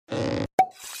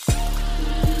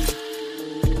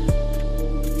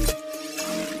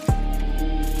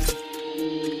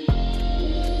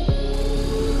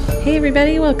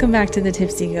everybody. Welcome back to The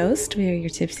Tipsy Ghost. We are your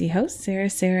tipsy hosts,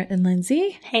 Sarah, and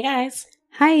Lindsay. Hey, guys.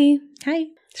 Hi. Hi.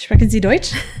 Sprechen Sie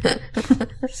Deutsch?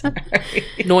 Sorry.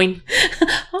 9.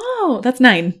 Oh, that's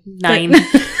 9. 9.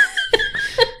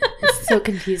 It's so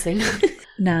confusing.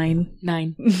 9.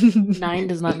 9. 9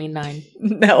 does not mean 9.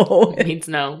 No. It means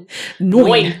no.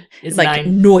 Neun is like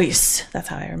 9. noise. That's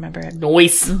how I remember it.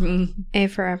 Noise. A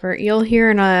forever. You'll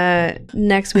hear in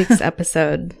next week's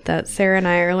episode that Sarah and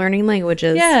I are learning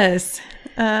languages. Yes.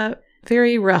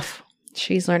 Very rough.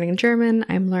 She's learning German.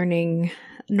 I'm learning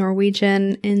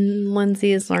Norwegian. And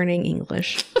Lindsay is learning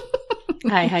English.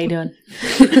 Hi, how you doing?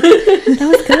 That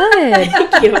was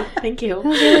good. Thank you. That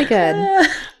was really good.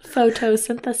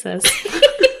 Photosynthesis.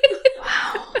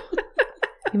 Wow.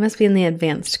 You must be in the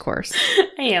advanced course.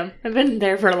 I am. I've been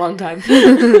there for a long time.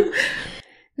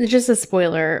 Just a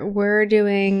spoiler. We're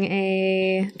doing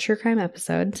a true crime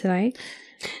episode tonight.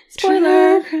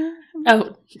 Spoiler.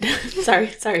 Oh, sorry.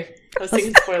 I was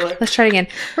thinking spoiler. Let's try it again.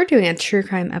 We're doing a true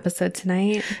crime episode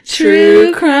tonight.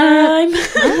 True crime.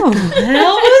 Oh. What the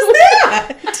hell was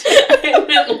that? I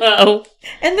went low.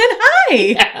 And then hi.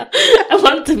 Yeah. I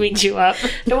wanted to meet you up.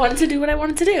 I wanted to do what I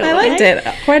wanted to do. I liked it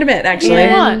quite a bit, actually.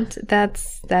 Yeah. And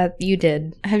that you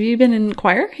did. Have you been in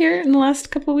choir here in the last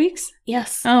couple of weeks?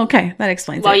 Yes. Oh, okay. That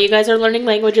explains While it. you guys are learning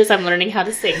languages, I'm learning how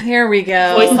to sing. Here we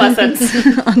go. Voice lessons.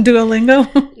 On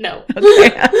Duolingo? No.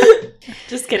 Okay.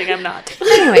 Just kidding, I'm not.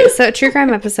 Anyway, so a true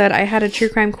crime episode. I had a true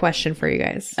crime question for you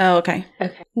guys. Oh, okay.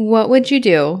 Okay. What would you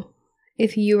do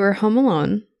if you were home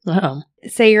alone? Oh.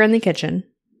 Say you're in the kitchen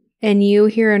and you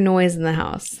hear a noise in the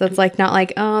house. That's like not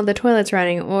like, oh, the toilet's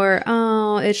running or,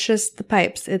 oh, it's just the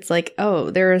pipes. It's like, oh,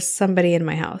 there is somebody in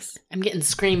my house. I'm getting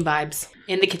Scream vibes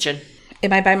in the kitchen.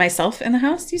 Am I by myself in the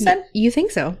house, you said? You think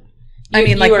so? I mean,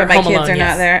 You like are when my home kids alone, are yes.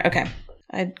 not there. Okay.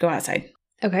 I'd go outside.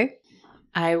 Okay.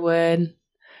 I would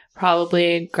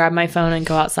probably grab my phone and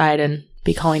go outside and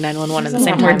be calling 911 at the There's a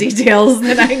same lot more time. details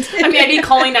than I did. I mean, I'd be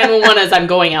calling 911 as I'm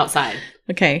going outside.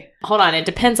 Okay. Hold on. It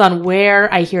depends on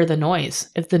where I hear the noise.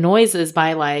 If the noise is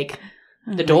by, like,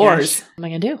 Oh the my doors, gosh. what am I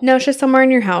going to do? No, it's just somewhere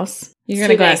in your house. You're It's going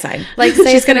to too go big. outside. Like, say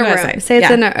She's it's in a gonna go room. outside. Say it's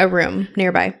Yeah. in a room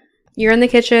nearby. You're in the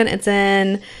kitchen. It's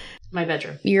in My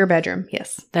bedroom. your bedroom.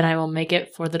 Yes. Then I will make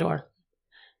it for the door.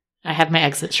 I have my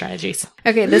exit strategies.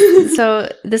 Okay,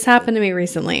 this happened to me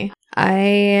recently.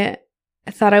 I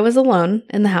thought I was alone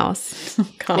in the house.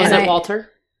 God. Was And it Walter?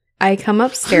 I come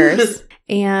upstairs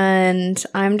and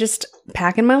I'm just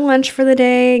packing my lunch for the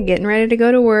day, getting ready to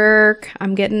go to work.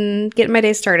 I'm getting my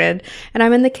day started, and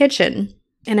I'm in the kitchen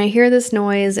and I hear this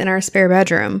noise in our spare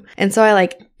bedroom. And so I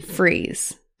like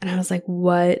freeze. And I was like,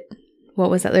 "What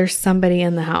was that? There's somebody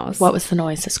in the house." What was the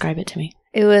noise? Describe it to me.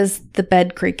 It was the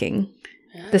bed creaking.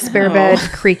 The spare Oh. bed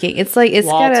creaking. It's like it's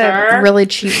got Walter. a really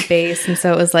cheap base, and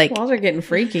so it was like Walls are getting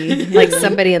freaky. like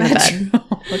somebody in the bed.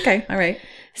 Okay. All right.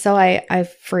 So I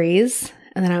freeze,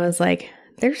 and then I was like,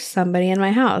 "There's somebody in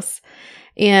my house."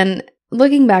 And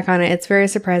looking back on it, it's very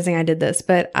surprising I did this,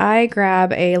 but I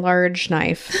grab a large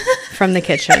knife from the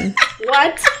kitchen.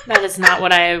 What? That is not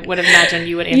what I would imagine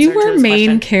you would answer You to were this main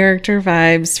question. character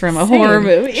vibes from a Same. horror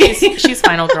movie. She's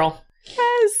Final Girl.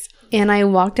 Yes. And I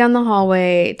walked down the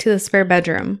hallway to the spare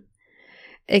bedroom,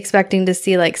 expecting to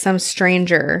see like some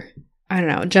stranger, I don't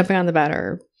know, jumping on the bed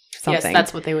or something. Yes,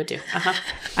 that's what they would do. Uh-huh.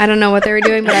 I don't know what they were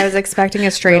doing, but I was expecting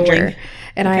a stranger. Rolling.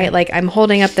 And Okay. I'm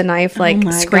holding up the knife like Oh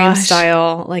my Scream gosh.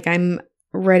 style, like I'm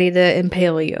ready to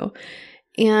impale you.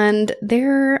 And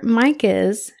there Mike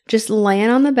is just laying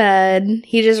on the bed.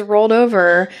 He just rolled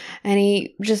over and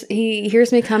he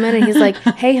hears me come in and he's like,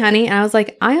 "Hey honey." And I was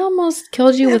like, "I almost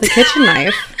killed you with a kitchen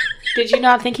knife." Did you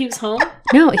not think he was home?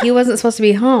 No, he wasn't supposed to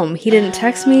be home. He didn't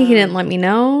text me. He didn't let me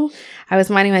know. I was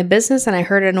minding my business and I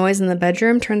heard a noise in the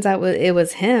bedroom. Turns out it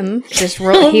was him. Just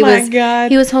Oh my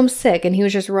God. he was homesick and he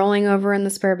was just rolling over in the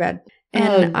spare bed.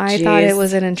 And Oh, I thought it jeez.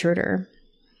 was an intruder.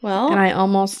 Well, And I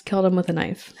almost killed him with a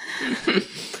knife.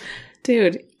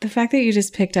 dude, the fact that you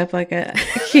just picked up like a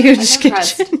huge I'm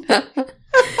impressed. kitchen.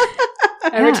 I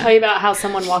ever Yeah. tell you about how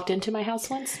someone walked into my house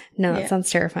once? No, that Yeah. sounds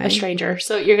terrifying. A stranger.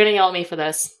 So you're going to yell at me for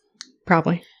this.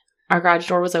 Probably. Our garage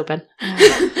door was open.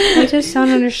 I just don't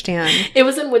understand. It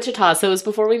was in Wichita, so it was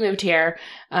before we moved here.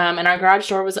 And our garage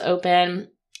door was open,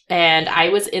 and I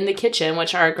was in the kitchen,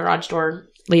 which our garage door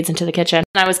leads into the kitchen.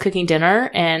 And I was cooking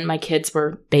dinner, and my kids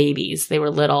were babies. They were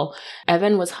little.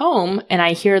 Evan was home, and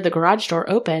I hear the garage door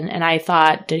open, and I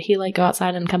thought, did he like go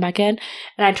outside and come back in?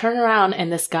 And I turn around,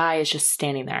 and this guy is just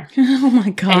standing there. Oh my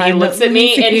God. And he looks at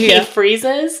me, and he Yeah.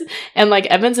 freezes. And like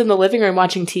Evan's in the living room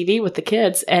watching TV with the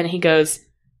kids, and he goes,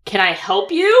 can I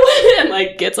help you? And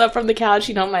like gets up from the couch.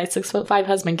 You know, my 6'5"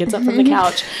 husband gets up from the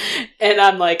couch and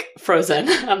I'm like frozen.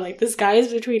 I'm like, this guy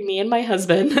is between me and my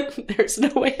husband. There's no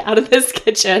way out of this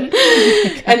kitchen.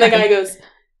 And the guy goes,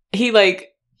 he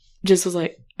like just was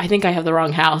like, I think I have the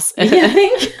wrong house. And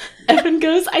Evan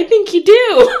goes, I think you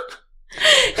do.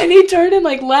 And he turned and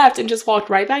like left and just walked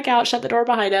right back out, shut the door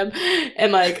behind him.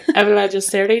 And like Evan and I just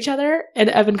stared at each other. And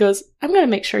Evan goes, I'm going to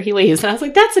make sure he leaves. And I was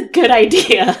like, that's a good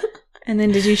idea. And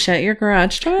then did you shut your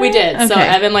garage door? We did. Okay. So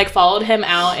Evan like followed him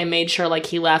out and made sure like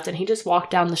he left, and he just walked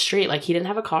down the street. Like he didn't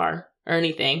have a car or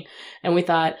anything. And we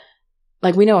thought,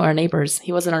 like, we know our neighbors.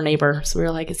 He wasn't our neighbor. So we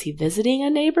were like, is he visiting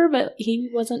a neighbor? But he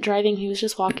wasn't driving. He was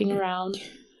just walking around.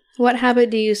 What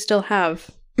habit do you still have?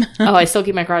 Oh, I still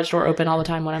keep my garage door open all the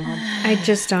time when I'm home. I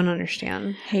just don't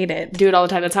understand. Hate it. Do it all the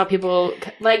time. That's how people,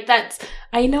 like, that's,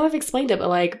 I know I've explained it, but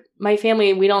like my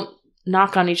family, we don't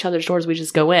knock on each other's doors. We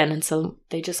just go in. And so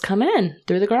they just come in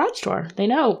through the garage door. They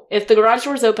know. If the garage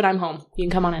door is open, I'm home. You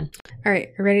can come on in. All right.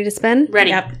 Ready to spin? Ready.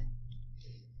 Yep.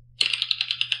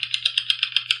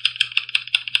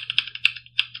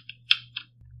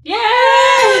 Yay!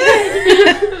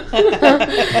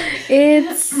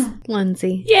 It's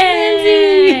Lindsay.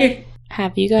 Yay!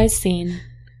 Have you guys seen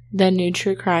the new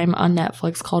true crime on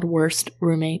Netflix called Worst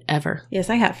Roommate Ever? Yes,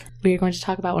 I have. We're going to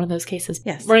talk about one of those cases.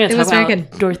 Yes. We're going to It talk was very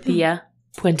about good. Dorothea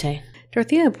Puente.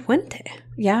 Dorothea Puente.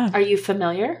 Yeah. Are you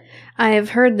familiar? I have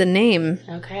heard the name.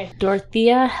 Okay.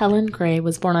 Dorothea Helen Gray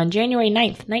was born on January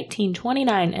 9th,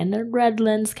 1929 in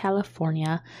Redlands,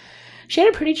 California. She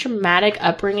had a pretty traumatic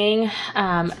upbringing.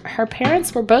 Her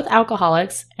parents were both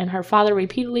alcoholics, and her father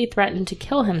repeatedly threatened to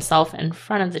kill himself in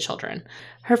front of the children.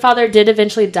 Her father did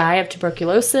eventually die of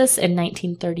tuberculosis in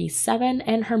 1937,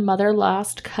 and her mother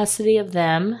lost custody of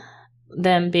them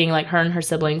being like her and her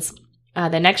siblings,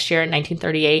 the next year in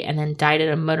 1938, and then died in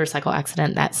a motorcycle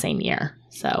accident that same year.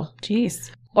 So,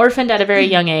 Jeez. orphaned at a very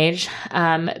young age.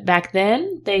 Back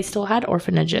then, they still had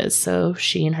orphanages, so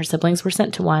she and her siblings were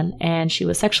sent to one, and she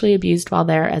was sexually abused while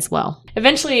there as well.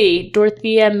 Eventually,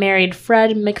 Dorothea married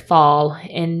Fred McFall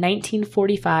in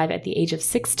 1945 at the age of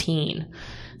 16.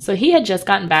 So he had just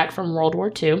gotten back from World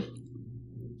War II.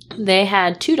 They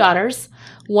had 2 daughters.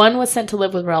 One was sent to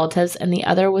live with relatives, and the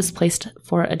other was placed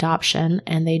for adoption,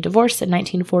 and they divorced in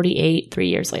 1948, 3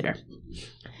 years later.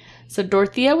 So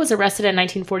Dorothea was arrested in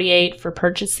 1948 for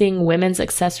purchasing women's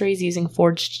accessories using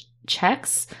forged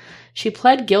checks. She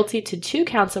pled guilty to 2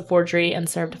 counts of forgery and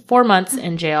served 4 months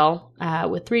in jail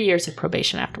with 3 years of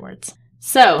probation afterwards.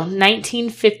 So,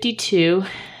 1952,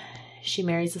 she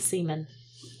marries a seaman.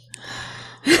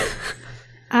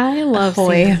 I love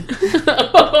Ahoy. seamen.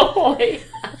 Ahoy.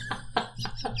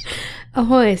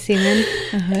 Ahoy, seamen.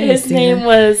 His name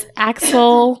was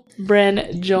Axel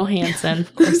Bryn Johansson.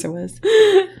 Of course it was.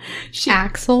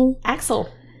 Axel. Axel.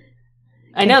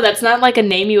 I know, that's not like a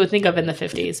name you would think of in the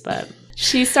 50s, but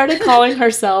she started calling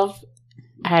herself,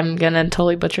 I'm going to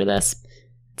totally butcher this,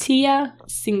 Tia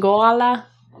Singoala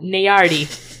Nayardi,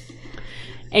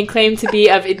 and claimed to be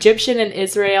of Egyptian and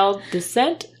Israel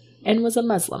descent and was a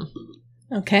Muslim.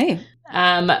 Okay.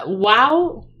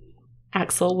 While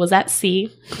Axel was at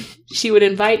sea, she would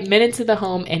invite men into the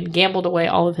home and gambled away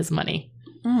all of his money.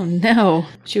 Oh, no.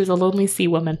 She was a lonely sea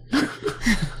woman.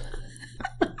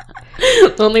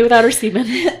 Lonely without her seaman.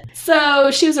 So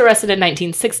she was arrested in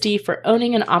 1960 for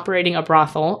owning and operating a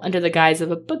brothel under the guise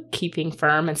of a bookkeeping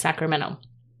firm in Sacramento.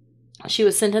 She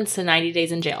was sentenced to 90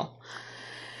 days in jail.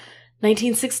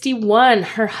 1961,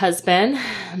 her husband,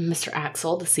 Mr.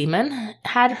 Axel, the seaman,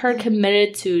 had her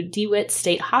committed to DeWitt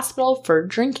State Hospital for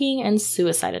drinking and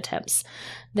suicide attempts.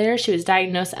 There, she was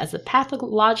diagnosed as a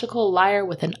pathological liar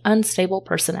with an unstable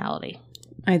personality.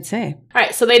 I'd say. All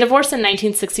right, so they divorced in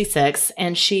 1966,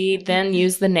 and she then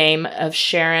used the name of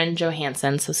Sharon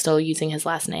Johansson, so still using his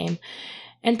last name,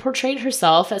 and portrayed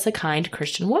herself as a kind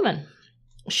Christian woman.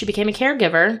 She became a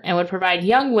caregiver and would provide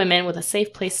young women with a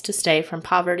safe place to stay from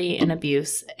poverty and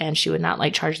abuse, and she would not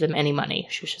charge them any money.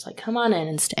 She was just like, come on in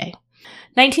and stay.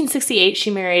 1968, she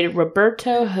married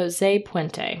Roberto Jose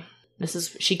Puente.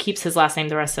 She keeps his last name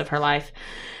the rest of her life.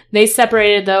 They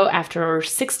separated, though, after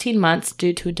 16 months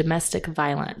due to domestic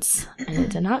violence. And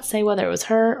it did not say whether it was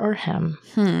her or him.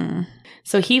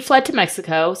 So he fled to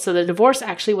Mexico, so the divorce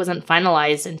actually wasn't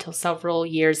finalized until several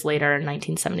years later in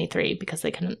 1973 because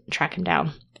they couldn't track him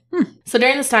down. So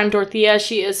during this time, Dorothea,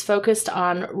 she is focused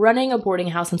on running a boarding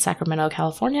house in Sacramento,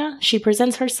 California. She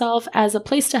presents herself as a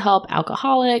place to help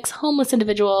alcoholics, homeless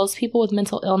individuals, people with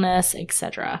mental illness,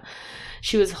 etc.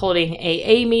 She was holding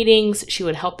AA meetings. She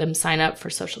would help them sign up for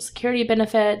Social Security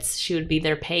benefits. She would be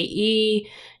their payee,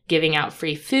 giving out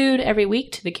free food every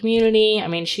week to the community. I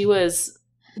mean, she was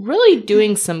really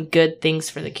doing some good things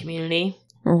for the community.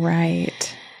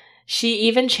 Right. She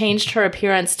even changed her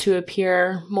appearance to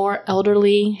appear more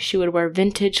elderly. She would wear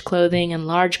vintage clothing and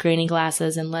large grainy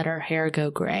glasses and let her hair go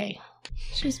gray.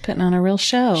 She was putting on a real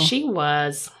show. She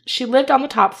was. She lived on the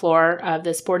top floor of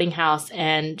this boarding house,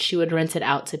 and she would rent it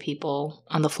out to people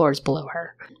on the floors below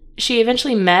her. She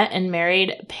eventually met and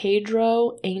married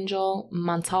Pedro Angel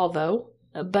Montalvo,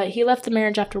 but he left the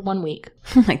marriage after 1 week.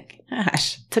 Oh my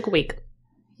gosh. Took a week.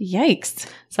 Yikes.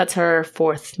 So that's her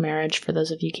 4th marriage, for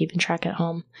those of you keeping track at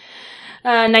home.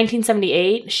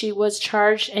 1978, she was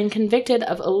charged and convicted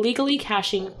of illegally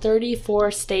cashing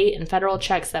 34 state and federal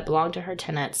checks that belonged to her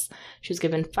tenants. She was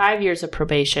given 5 years of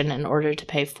probation in order to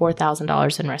pay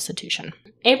 $4,000 in restitution.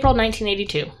 April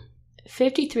 1982.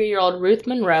 53-year-old Ruth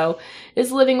Monroe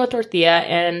is living with Dorothea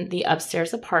in the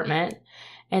upstairs apartment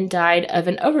and died of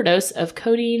an overdose of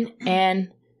codeine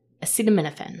and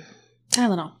acetaminophen.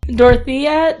 Tylenol.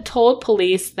 Dorothea told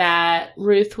police that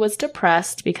Ruth was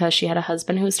depressed because she had a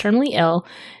husband who was terminally ill,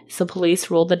 so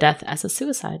police ruled the death as a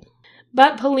suicide.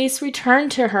 But police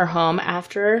returned to her home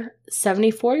after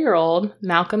 74-year-old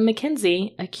Malcolm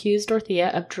McKenzie accused Dorothea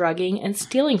of drugging and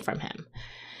stealing from him.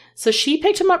 So she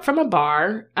picked him up from a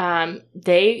bar.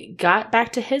 They got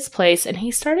back to his place, and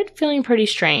he started feeling pretty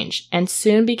strange and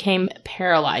soon became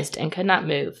paralyzed and could not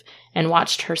move and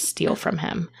watched her steal from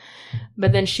him.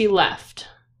 But then she left,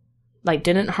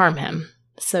 didn't harm him.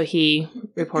 So he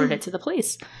reported it to the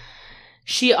police.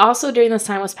 She also, during this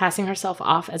time, was passing herself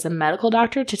off as a medical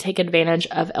doctor to take advantage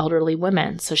of elderly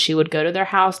women. So she would go to their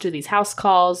house, do these house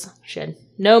calls. She had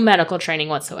no medical training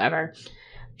whatsoever.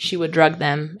 She would drug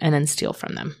them and then steal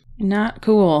from them. Not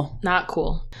cool. Not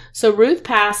cool. So Ruth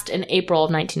passed in April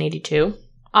of 1982.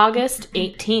 August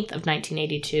 18th of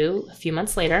 1982, a few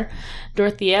months later,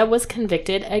 Dorothea was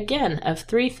convicted again of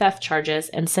 3 theft charges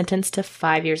and sentenced to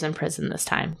 5 years in prison this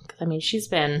time. I mean, she's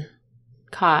been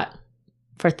caught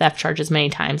for theft charges many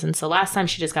times. And so last time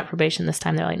she just got probation. This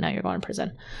time they're like, no, you're going to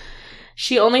prison.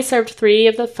 She only served 3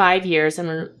 of the 5 years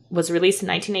and was released in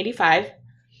 1985.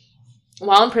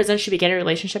 While in prison, she began a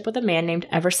relationship with a man named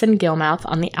Everson Gilmouth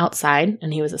on the outside,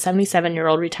 and he was a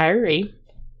 77-year-old retiree.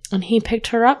 And he picked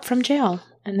her up from jail,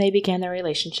 and they began their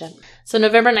relationship. So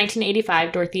November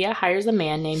 1985, Dorothea hires a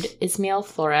man named Ismael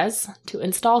Flores to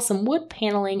install some wood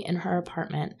paneling in her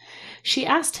apartment. She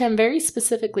asked him very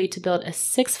specifically to build a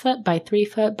 6-foot by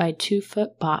 3-foot by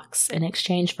 2-foot box in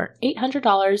exchange for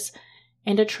 $800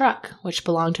 and a truck, which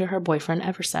belonged to her boyfriend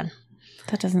Everson.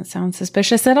 That doesn't sound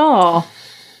suspicious at all.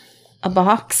 A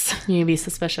box? You'd be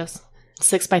suspicious.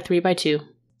 6 by 3 by 2.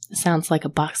 Sounds like a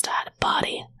box that had a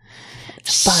body.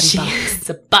 It's a body box. It's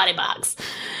a body box.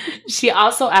 She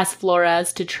also asked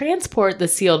Flores to transport the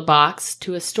sealed box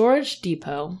to a storage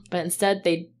depot, but instead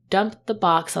they dumped the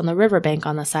box on the riverbank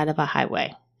on the side of a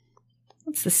highway.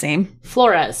 It's the same.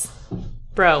 Flores.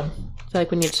 Bro. I feel like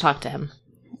we need to talk to him.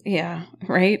 Yeah,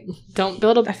 right? Don't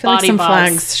build a I feel body like some box.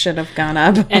 flags should have gone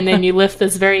up. And then you lift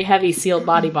this very heavy sealed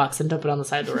body box and dump it on the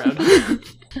side of the road.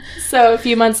 So a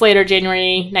few months later,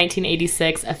 January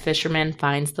 1986, a fisherman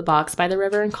finds the box by the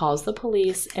river and calls the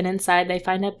police. And inside they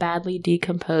find a badly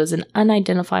decomposed and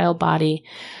unidentifiable body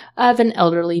of an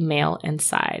elderly male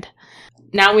inside.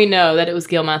 Now we know that it was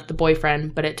Gilmouth, the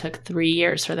boyfriend, but it took 3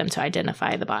 years for them to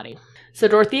identify the body. So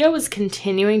Dorothea was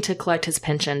continuing to collect his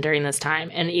pension during this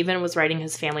time and even was writing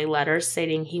his family letters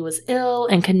stating he was ill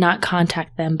and could not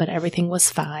contact them, but everything was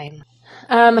fine.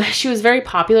 She was very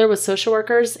popular with social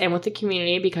workers and with the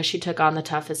community because she took on the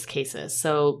toughest cases.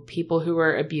 So people who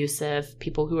were abusive,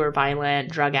 people who were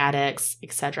violent, drug addicts,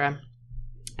 etc.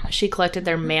 She collected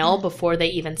their mail before they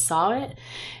even saw it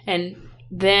and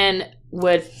then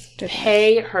would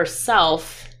pay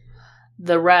herself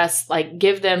the rest,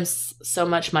 give them so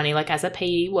much money, as a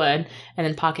payee would, and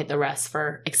then pocket the rest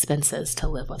for expenses to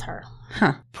live with her.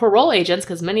 Huh. Parole agents,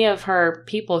 because many of her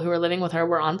people who were living with her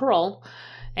were on parole,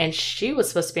 and she was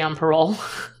supposed to be on parole.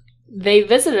 They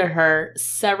visited her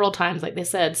several times, like they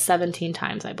said, 17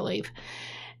 times, I believe,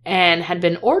 and had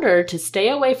been ordered to stay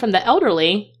away from the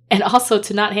elderly and also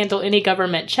to not handle any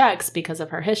government checks because of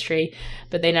her history,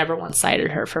 but they never once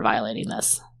cited her for violating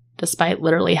this, despite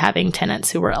literally having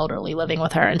tenants who were elderly living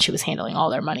with her, and she was handling all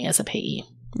their money as a payee.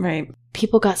 Right.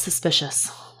 People got suspicious.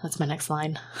 That's my next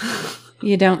line.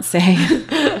 You don't say.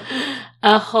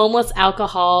 A homeless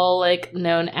alcoholic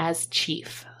known as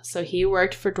Chief. So he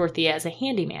worked for Dorothea as a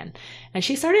handyman, and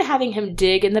she started having him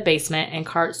dig in the basement and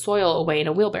cart soil away in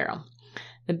a wheelbarrow.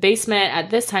 The basement at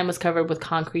this time was covered with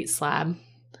concrete slab,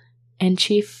 and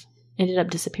Chief ended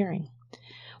up disappearing.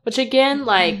 Which again,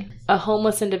 a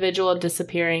homeless individual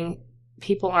disappearing,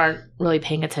 people aren't really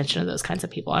paying attention to those kinds of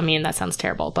people. I mean, that sounds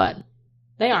terrible, but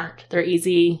They aren't. They're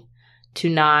easy to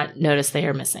not notice they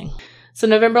are missing. So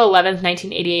November 11th,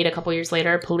 1988, a couple years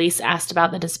later, police asked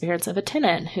about the disappearance of a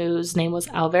tenant whose name was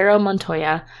Alvaro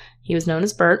Montoya. He was known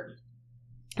as Bert,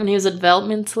 and he was a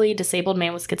developmentally disabled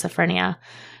man with schizophrenia.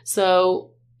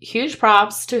 So huge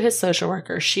props to his social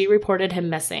worker. She reported him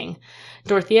missing.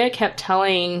 Dorothea kept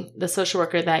telling the social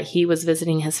worker that he was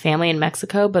visiting his family in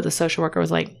Mexico, but the social worker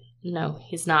was like, no,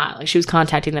 he's not. Like, she was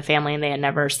contacting the family and they had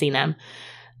never seen him.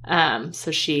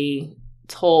 So she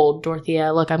told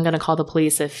Dorothea, look, I'm going to call the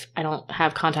police if I don't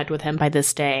have contact with him by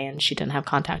this day. And she didn't have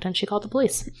contact, and she called the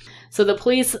police. So the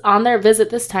police, on their visit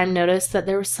this time, noticed that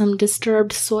there was some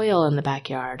disturbed soil in the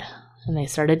backyard. And they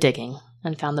started digging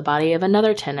and found the body of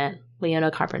another tenant,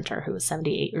 Leona Carpenter, who was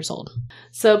 78 years old.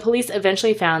 So police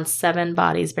eventually found 7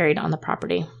 bodies buried on the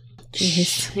property.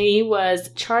 Jeez. She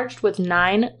was charged with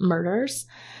 9 murders.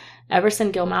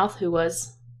 Everson Gilmouth, who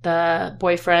was the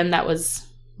boyfriend that was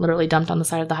literally dumped on the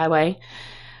side of the highway.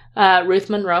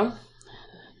 Ruth Monroe,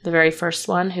 the very first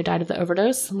one who died of the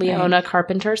overdose. Leona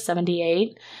Carpenter,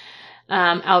 78.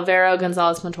 Alvaro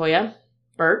Gonzalez Montoya,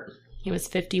 Bert, he was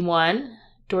 51.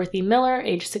 Dorothy Miller,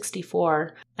 age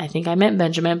 64. I think I meant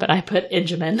Benjamin, but I put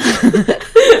Injamin.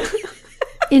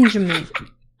 Injamin.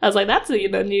 I was like, that's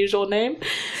an unusual name.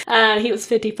 He was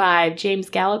 55. James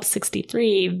Gallup,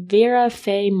 63. Vera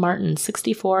Faye Martin,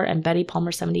 64. And Betty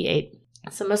Palmer, 78.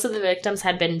 So most of the victims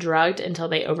had been drugged until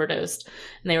they overdosed.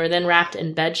 And they were then wrapped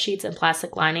in bed sheets and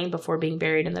plastic lining before being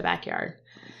buried in the backyard.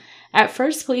 At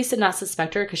first, police did not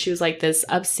suspect her because she was like this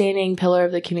upstanding pillar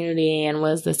of the community and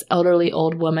was this elderly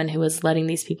old woman who was letting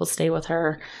these people stay with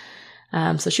her.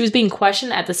 So she was being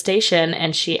questioned at the station,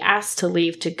 and she asked to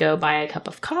leave to go buy a cup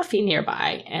of coffee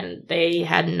nearby. And they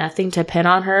had nothing to pin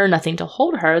on her, nothing to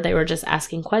hold her. They were just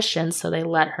asking questions, so they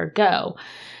let her go.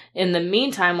 In the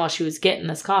meantime, while she was getting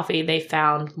this coffee, they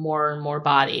found more and more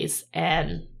bodies.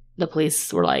 And the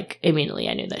police were like, immediately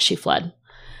I knew that she fled,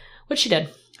 which she did.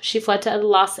 She fled to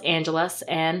Los Angeles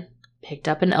and picked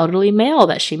up an elderly male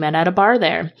that she met at a bar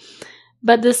there.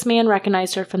 But this man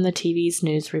recognized her from the TV's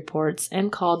news reports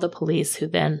and called the police, who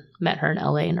then met her in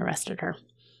LA and arrested her.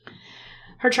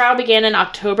 Her trial began in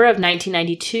October of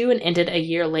 1992 and ended a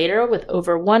year later with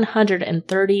over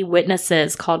 130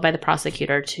 witnesses called by the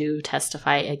prosecutor to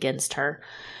testify against her.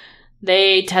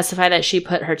 They testified that she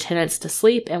put her tenants to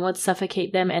sleep and would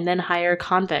suffocate them and then hire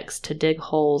convicts to dig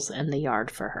holes in the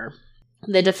yard for her.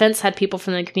 The defense had people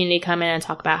from the community come in and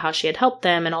talk about how she had helped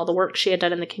them and all the work she had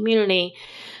done in the community.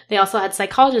 They also had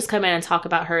psychologists come in and talk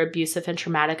about her abusive and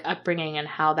traumatic upbringing and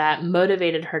how that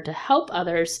motivated her to help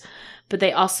others. But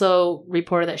they also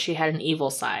reported that she had an evil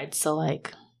side. So,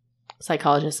 like,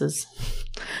 psychologist is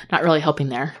not really helping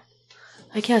there.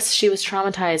 I guess she was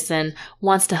traumatized and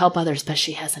wants to help others, but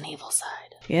she has an evil side.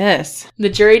 Yes. The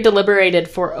jury deliberated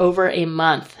for over a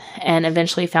month and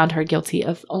eventually found her guilty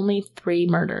of only 3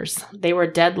 murders. They were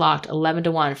deadlocked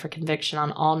 11-1 for conviction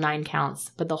on all 9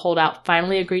 counts, but the holdout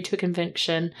finally agreed to a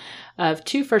conviction of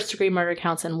 2 first-degree murder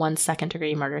counts and 1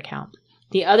 second-degree murder count.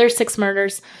 The other 6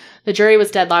 murders, the jury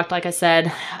was deadlocked, like I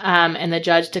said, and the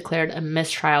judge declared a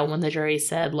mistrial when the jury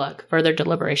said, look, further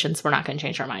deliberations, we're not going to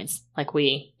change our minds.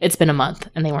 It's been a month,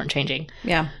 and they weren't changing.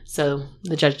 Yeah. So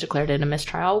the judge declared it a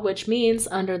mistrial, which means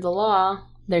under the law,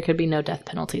 there could be no death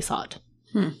penalty sought.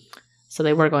 So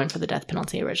they were going for the death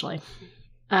penalty originally.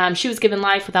 She was given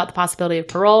life without the possibility of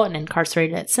parole and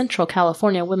incarcerated at Central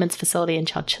California Women's Facility in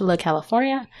Chowchilla,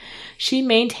 California. She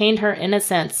maintained her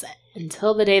innocence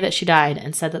until the day that she died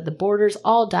and said that the boarders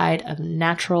all died of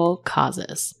natural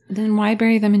causes. Then why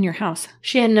bury them in your house?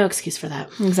 She had no excuse for that.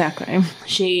 Exactly.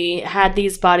 She had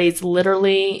these bodies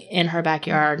literally in her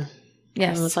backyard.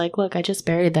 Yes. And was like, look, I just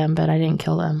buried them, but I didn't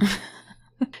kill them.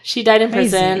 She died in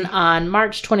prison on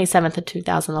March 27th of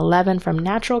 2011 from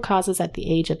natural causes at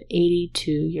the age of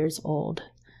 82 years old.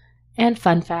 And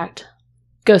fun fact,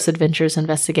 Ghost Adventures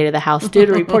investigated the house due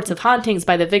to reports of hauntings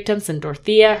by the victims and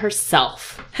Dorothea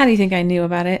herself. How do you think I knew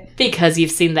about it? Because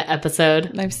you've seen the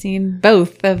episode. I've seen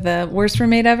both of the Worst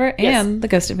Roommate Ever and the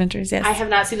Ghost Adventures, yes. I have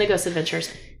not seen the Ghost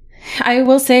Adventures. I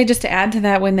will say, just to add to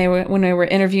that, when we were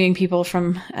interviewing people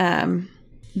from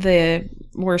the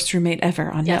Worst Roommate Ever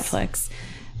on Netflix,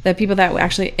 the people that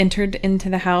actually entered into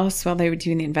the house while they were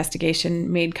doing the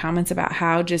investigation made comments about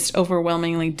how just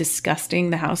overwhelmingly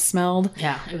disgusting the house smelled.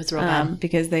 Yeah, it was real bad.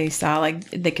 Because they saw,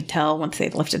 they could tell once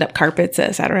they lifted up carpets,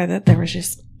 etc., that there was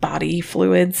just body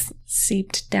fluids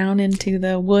seeped down into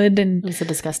the wood. And it was a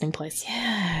disgusting place.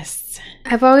 Yes.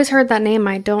 I've always heard that name.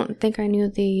 I don't think I knew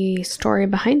the story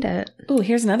behind it. Oh,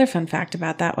 here's another fun fact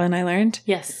about that one I learned.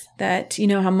 Yes. That, you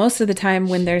know how most of the time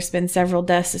when there's been several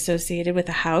deaths associated with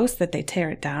a house, that they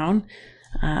tear it down.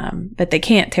 But they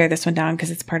can't tear this one down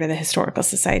because it's part of the Historical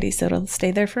Society, so it'll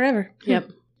stay there forever. Yep.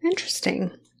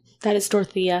 Interesting. That is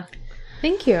Dorothea.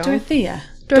 Thank you. Dorothea.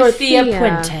 Dorothea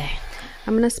Puente.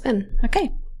 I'm going to spin.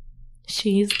 Okay.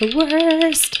 She's the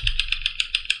worst.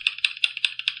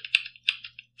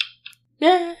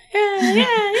 Yeah.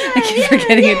 I keep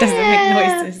forgetting it doesn't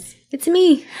make noises. It's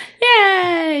me.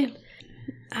 Yay!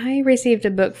 I received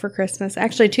a book for Christmas.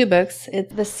 Actually, 2 books.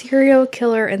 It's the Serial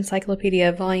Killer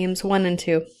Encyclopedia, volumes 1 and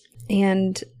 2.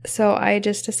 And so I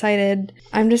just decided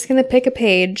I'm just going to pick a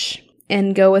page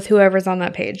and go with whoever's on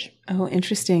that page. Oh,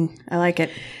 interesting. I like it.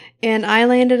 And I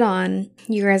landed on,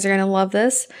 you guys are going to love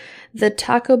this, the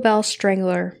Taco Bell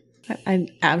Strangler. I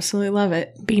absolutely love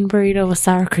it. Bean burrito with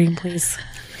sour cream, please.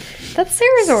 That's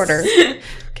Sarah's order.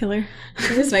 Killer.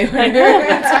 Here's my order. I know,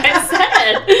 that's what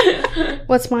I said.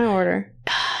 What's my order?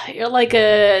 You're like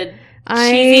a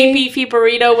cheesy beefy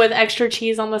burrito with extra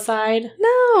cheese on the side.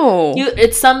 No.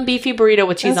 It's some beefy burrito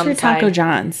with cheese That's on the for Taco side.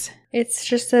 John's. It's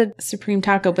just a Supreme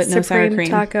taco, but no sour Supreme cream.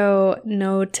 taco,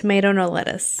 no tomato, no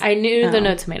lettuce. I knew the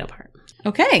no tomato part.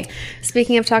 Okay.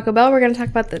 Speaking of Taco Bell, we're going to talk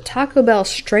about the Taco Bell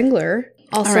Strangler,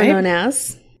 also All right. known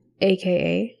as,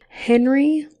 a.k.a.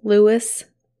 Henry Louis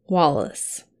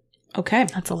Wallace. Okay.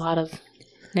 That's a lot of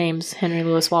names. Henry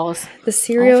Louis Wallace. The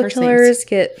serial first killers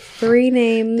get 3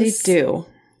 names. They do.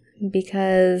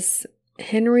 Because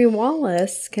Henry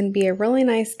Wallace can be a really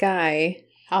nice guy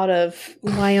out of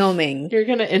Wyoming. You're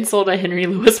going to insult a Henry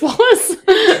Louis Wallace?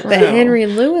 But Henry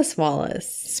Louis Wallace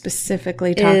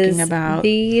Specifically talking is about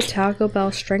the Taco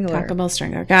Bell Strangler. Taco Bell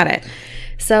Strangler. Got it.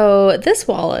 So this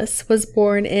Wallace was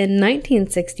born in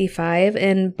 1965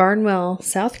 in Barnwell,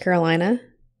 South Carolina.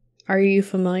 Are you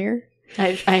familiar?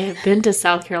 I have been to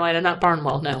South Carolina, not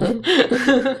Barnwell, no.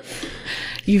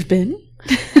 You've been?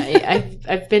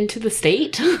 I've been to the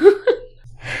state.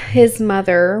 His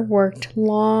mother worked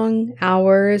long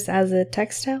hours as a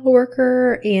textile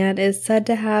worker and is said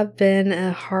to have been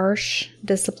a harsh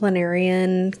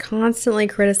disciplinarian, constantly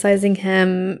criticizing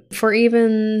him for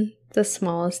even the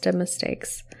smallest of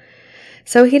mistakes.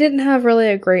 So he didn't have really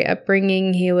a great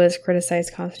upbringing. He was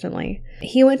criticized constantly.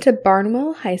 He went to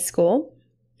Barnwell High School,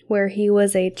 where he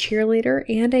was a cheerleader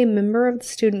and a member of the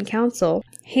student council.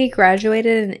 He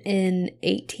graduated in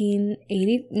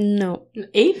 1880. No.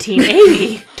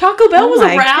 1880? Taco Bell was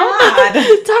my around? God.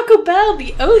 Taco Bell,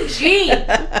 the OG.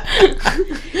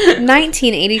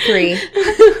 1983.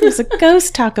 There's a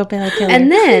ghost Taco Bell killer.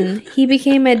 And then he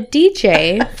became a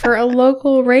DJ for a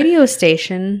local radio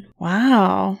station.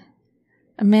 Wow.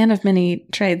 A man of many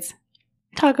trades.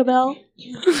 Taco Bell.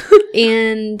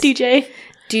 And DJ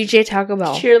Taco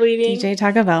Bell. Cheerleading. DJ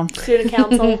Taco Bell. Student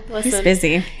council. Listen. He's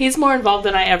busy. He's more involved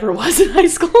than I ever was in high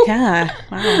school. Yeah.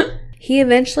 Wow. He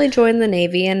eventually joined the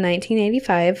Navy in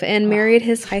 1985 and married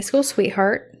his high school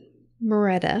sweetheart,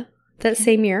 Moretta, that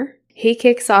same year. He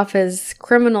kicks off his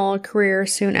criminal career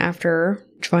soon after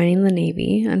joining the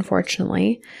Navy,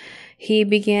 unfortunately. He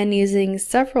began using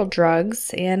several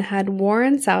drugs and had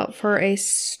warrants out for a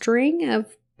string of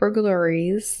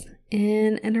burglaries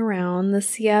in and around the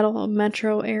Seattle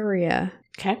metro area.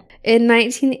 Okay. In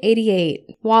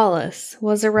 1988, Wallace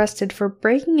was arrested for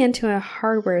breaking into a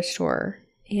hardware store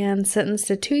and sentenced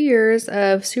to 2 years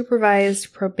of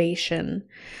supervised probation.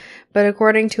 But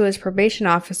according to his probation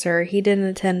officer, he didn't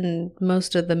attend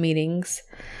most of the meetings.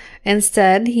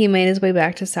 Instead, he made his way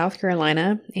back to South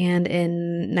Carolina and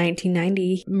in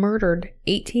 1990 murdered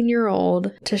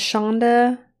 18-year-old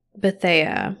Tashonda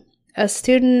Bethea, a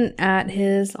student at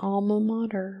his alma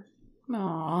mater.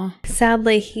 Aww.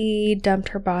 Sadly, he dumped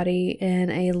her body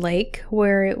in a lake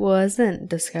where it wasn't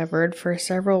discovered for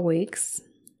several weeks.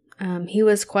 He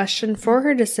was questioned for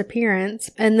her disappearance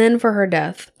and then for her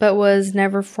death, but was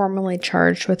never formally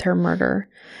charged with her murder.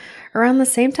 Around the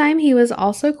same time, he was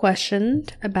also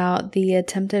questioned about the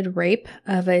attempted rape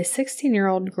of a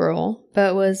 16-year-old girl,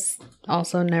 but was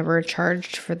also never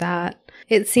charged for that.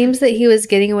 It seems that he was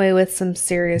getting away with some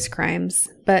serious crimes,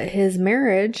 but his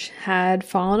marriage had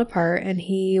fallen apart and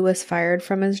he was fired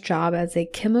from his job as a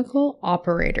chemical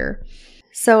operator.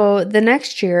 So the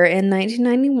next year, in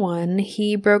 1991,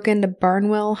 he broke into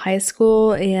Barnwell High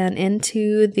School and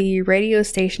into the radio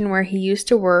station where he used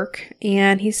to work,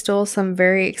 and he stole some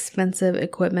very expensive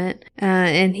equipment,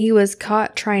 and he was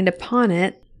caught trying to pawn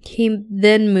it. He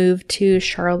then moved to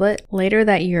Charlotte later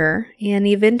that year and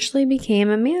eventually became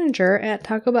a manager at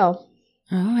Taco Bell.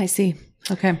 Oh, I see.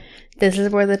 Okay. This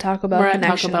is where the Taco Bell We're at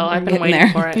connection Taco Bell. I've been getting waiting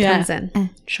there. for it. Yeah. comes in.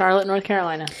 Charlotte, North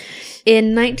Carolina.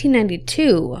 In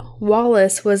 1992,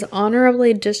 Wallace was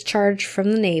honorably discharged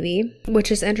from the Navy,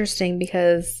 which is interesting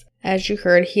because, as you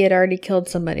heard, he had already killed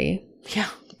somebody. Yeah.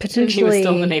 potentially he was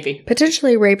still in the Navy.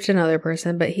 Potentially raped another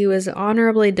person, but he was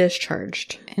honorably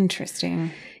discharged.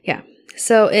 Interesting. Yeah.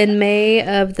 So in May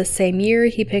of the same year,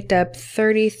 he picked up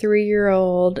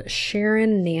 33-year-old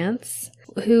Sharon Nance,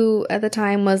 who at the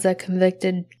time was a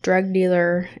convicted drug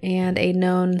dealer and a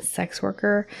known sex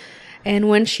worker. And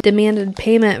when she demanded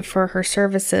payment for her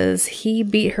services, he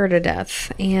beat her to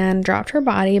death and dropped her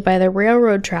body by the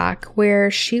railroad track, where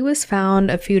she was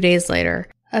found a few days later.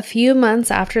 A few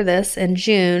months after this, in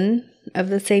June of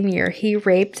the same year, he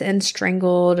raped and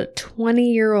strangled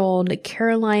 20-year-old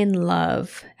Caroline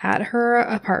Love at her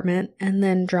apartment and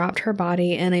then dropped her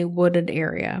body in a wooded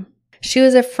area. She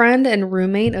was a friend and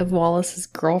roommate of Wallace's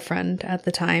girlfriend at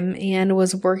the time and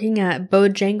was working at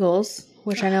Bojangles,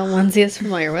 which I know Lindsay is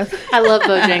familiar with. I love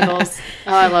Bojangles.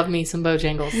 Oh, I love me some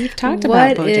Bojangles. We've talked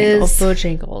about Bojangles. What is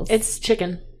Bojangles? It's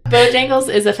chicken.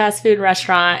 Bojangles is a fast food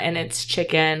restaurant, and it's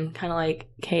chicken, kind of like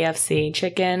KFC,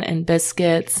 chicken and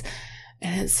biscuits.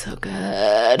 And it's so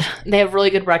good. They have really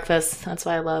good breakfast. That's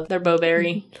why I love their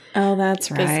Bowberry. Oh,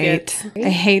 that's right. Biscuits. I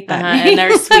hate that. And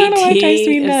their sweet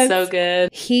tea is so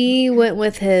good. He went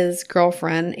with his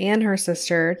girlfriend and her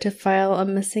sister to file a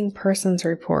missing persons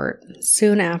report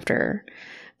soon after.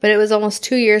 But it was almost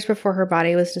 2 years before her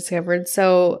body was discovered.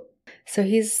 So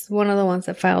he's one of the ones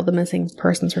that filed the missing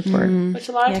persons report. Which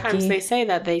a lot of times they say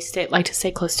that they like to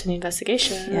stay close to the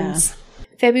investigations. Yeah.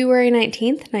 February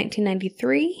 19th,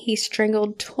 1993, he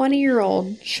strangled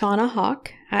 20-year-old Shauna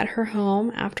Hawk at her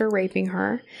home after raping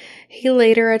her. He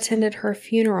later attended her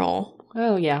funeral.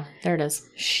 Oh, yeah. There it is.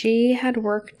 She had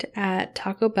worked at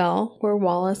Taco Bell, where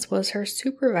Wallace was her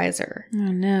supervisor.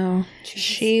 Oh, no.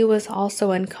 She was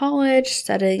also in college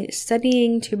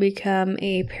studying to become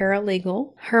a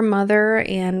paralegal. Her mother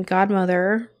and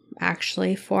godmother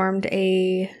actually formed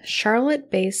a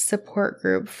Charlotte-based support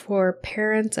group for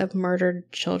parents of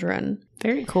murdered children.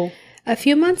 Very cool. A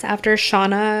few months after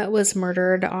Shauna was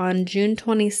murdered on June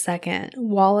 22nd,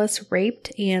 Wallace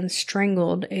raped and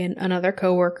strangled another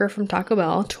coworker from Taco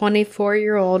Bell,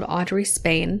 24-year-old Audrey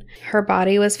Spain. Her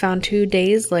body was found 2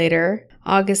 days later,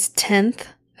 August 10th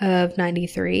of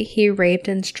 93. He raped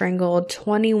and strangled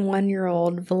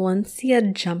 21-year-old Valencia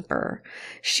Jumper.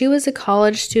 She was a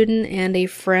college student and a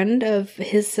friend of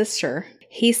his sister.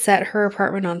 He set her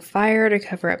apartment on fire to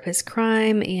cover up his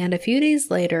crime, and a few days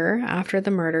later, after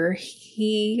the murder,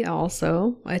 he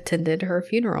also attended her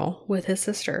funeral with his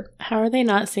sister. How are they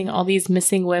not seeing all these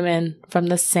missing women from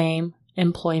the same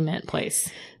employment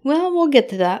place? Well, we'll get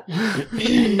to that.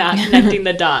 Not connecting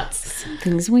the dots.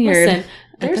 Something's weird. Listen,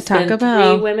 there's been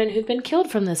 3 women who've been killed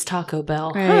from this Taco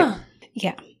Bell. Right. Huh.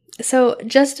 Yeah. So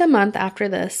just a month after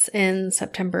this, in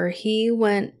September, he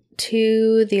went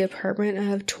to the apartment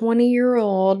of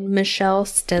 20-year-old Michelle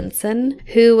Stinson,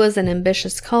 who was an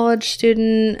ambitious college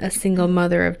student, a single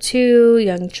mother of 2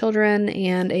 young children,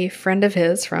 and a friend of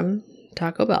his from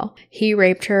Taco Bell. He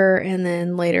raped her and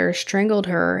then later strangled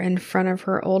her in front of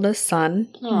her oldest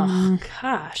son. Oh,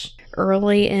 gosh.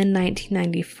 Early in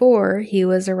 1994, he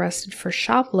was arrested for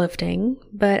shoplifting,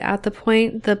 but at the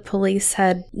point, the police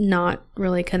had not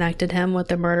really connected him with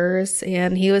the murders,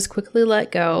 and he was quickly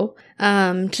let go.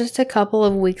 Just a couple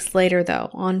of weeks later,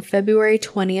 though, on February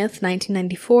 20th,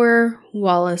 1994,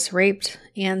 Wallace raped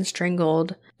and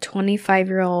strangled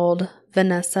 25-year-old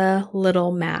Vanessa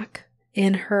Little Mack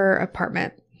in her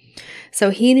apartment. So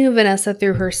he knew Vanessa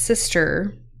through her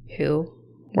sister, who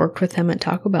worked with him at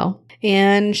Taco Bell.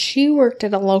 And she worked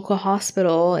at a local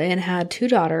hospital and had 2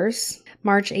 daughters.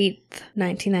 March 8th,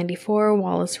 1994,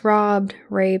 Wallace robbed,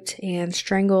 raped, and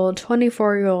strangled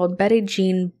 24-year-old Betty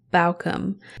Jean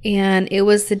Baucom. And it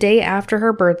was the day after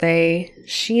her birthday.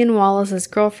 She and Wallace's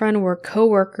girlfriend were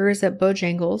co-workers at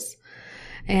Bojangles.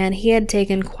 And he had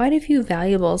taken quite a few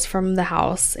valuables from the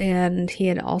house, and he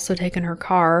had also taken her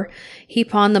car. He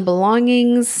pawned the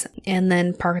belongings and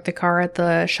then parked the car at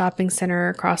the shopping center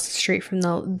across the street from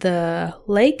the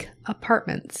Lake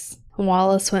Apartments.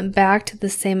 Wallace went back to the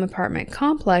same apartment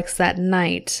complex that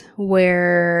night,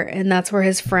 and that's where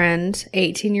his friend,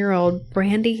 18-year-old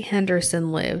Brandy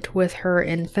Henderson, lived with her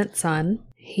infant son.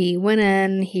 He went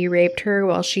in, he raped her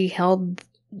while she held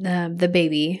the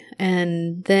baby,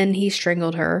 and then he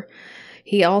strangled her.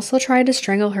 He also tried to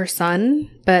strangle her son,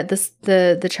 but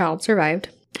the child survived.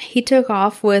 He took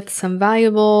off with some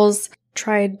valuables,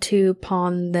 tried to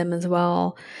pawn them as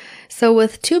well. So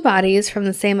with 2 bodies from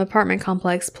the same apartment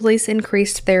complex, police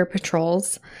increased their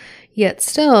patrols. Yet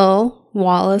still,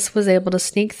 Wallace was able to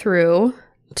sneak through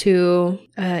to,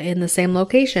 in the same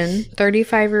location,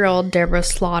 35-year-old Deborah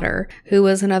Slaughter, who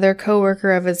was another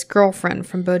co-worker of his girlfriend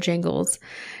from Bojangles.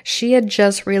 She had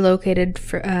just relocated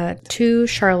to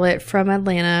Charlotte from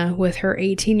Atlanta with her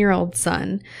 18-year-old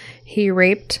son. He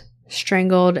raped,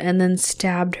 strangled, and then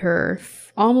stabbed her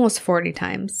almost 40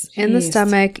 times in the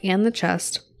stomach and the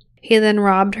chest. He then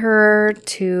robbed her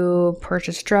to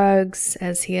purchase drugs,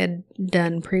 as he had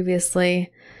done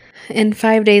previously. And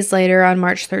 5 days later, on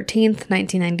March 13th,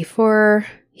 1994,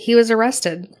 he was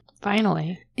arrested.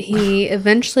 Finally. He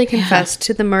eventually confessed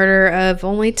to the murder of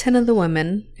only 10 of the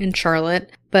women in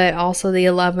Charlotte, but also the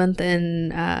 11th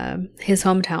in his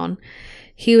hometown.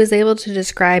 He was able to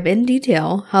describe in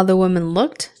detail how the women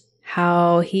looked,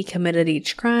 how he committed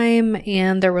each crime,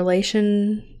 and their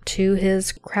relation to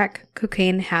his crack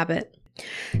cocaine habit.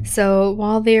 So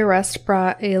while the arrest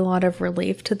brought a lot of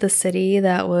relief to the city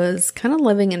that was kind of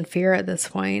living in fear at this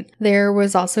point, there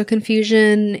was also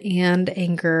confusion and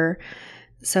anger.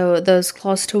 So those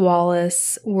close to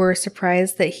Wallace were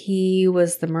surprised that he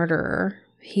was the murderer.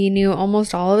 He knew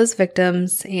almost all of his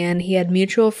victims, and he had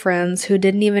mutual friends who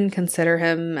didn't even consider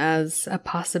him as a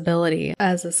possibility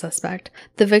as a suspect.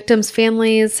 The victims'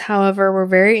 families, however, were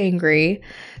very angry.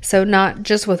 So not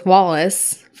just with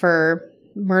Wallace for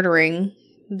murdering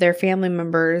their family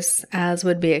members, as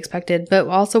would be expected, but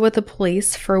also with the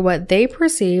police for what they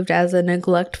perceived as a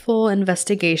neglectful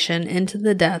investigation into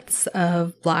the deaths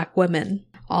of Black women.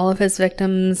 All of his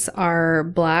victims are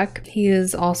Black. He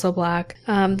is also Black.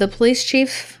 The police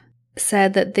chief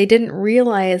said that they didn't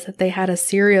realize that they had a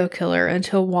serial killer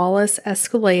until Wallace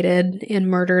escalated and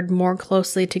murdered more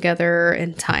closely together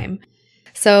in time.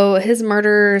 So his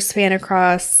murders span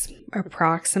across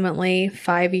approximately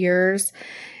 5 years,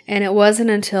 and it wasn't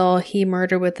until he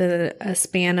murdered within a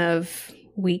span of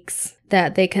weeks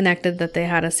that they connected that they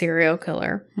had a serial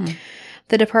killer.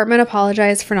 The department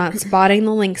apologized for not spotting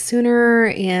the link sooner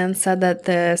and said that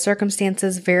the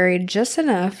circumstances varied just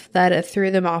enough that it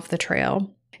threw them off the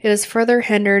trail. It was further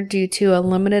hindered due to a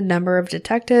limited number of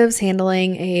detectives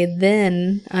handling a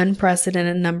then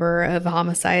unprecedented number of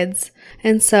homicides.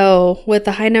 And so, with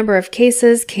the high number of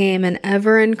cases came an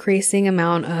ever-increasing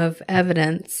amount of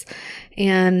evidence.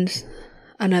 And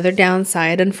another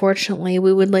downside, unfortunately,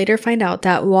 we would later find out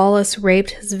that Wallace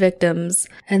raped his victims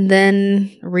and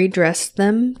then redressed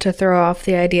them to throw off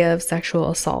the idea of sexual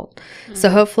assault.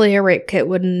 So hopefully a rape kit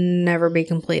would never be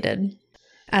completed.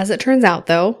 As it turns out,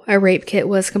 though, a rape kit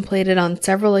was completed on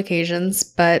several occasions,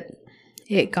 but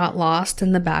it got lost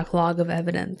in the backlog of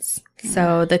evidence.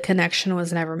 So the connection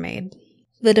was never made.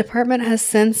 The department has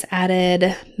since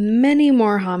added many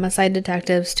more homicide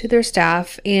detectives to their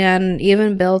staff and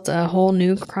even built a whole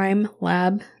new crime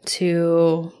lab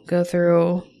to go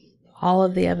through all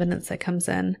of the evidence that comes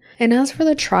in. And as for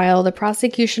the trial, the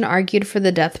prosecution argued for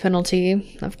the death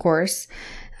penalty, of course.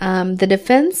 The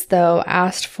defense, though,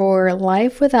 asked for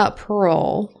life without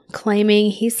parole,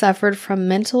 claiming he suffered from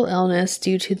mental illness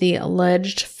due to the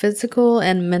alleged physical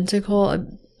and mental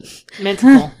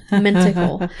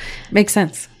Makes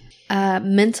sense.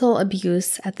 Mental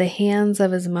abuse at the hands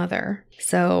of his mother.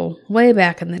 So, way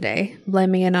back in the day,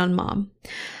 blaming it on mom.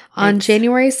 On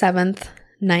January 7th,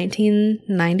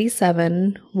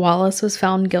 1997, Wallace was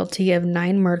found guilty of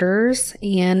 9 murders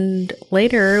and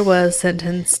later was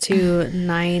sentenced to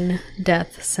 9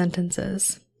 death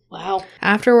sentences. Wow.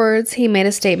 Afterwards, he made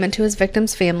a statement to his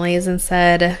victims' families and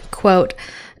said, quote,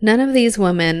 "None of these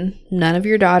women, none of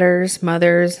your daughters,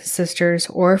 mothers, sisters,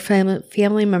 or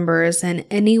family members in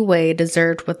any way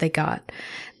deserved what they got.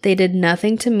 They did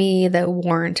nothing to me that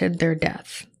warranted their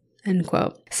death." End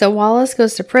quote. So Wallace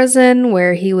goes to prison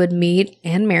where he would meet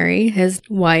and marry his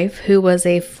wife, who was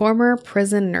a former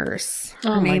prison nurse.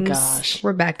 Her name's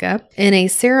Rebecca, in a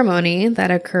ceremony that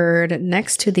occurred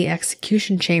next to the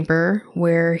execution chamber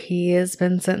where he has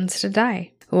been sentenced to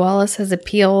die. Wallace has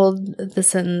appealed the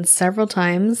sentence several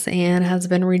times and has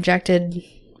been rejected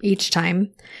each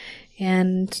time.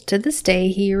 And to this day,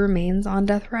 he remains on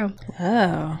death row.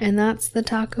 Oh. And that's the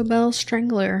Taco Bell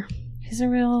Strangler. He's a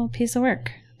real piece of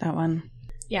work, that one.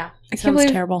 Yeah. It sounds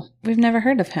terrible. We've never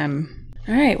heard of him.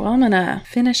 All right. Well, I'm going to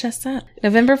finish us up.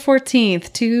 November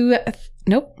 14th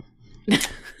Nope. I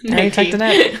already tucked it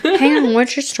up. Hang on.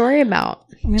 What's your story about?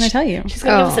 I'm going to tell you. She's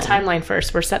going to give us a timeline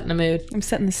first. We're setting the mood. I'm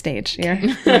setting the stage here.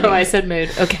 Oh, I said mood.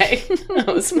 Okay. That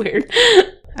was weird.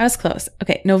 I was close.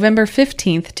 Okay. November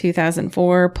 15th,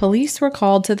 2004, police were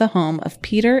called to the home of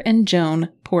Peter and Joan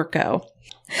Porco.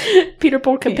 Peter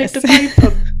Porco picked up a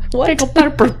pickled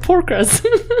pepper porcos.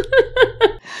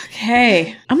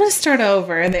 Okay. I'm going to start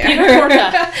over there. Peter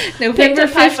Porca. November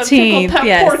 15th.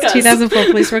 Yes, 2004,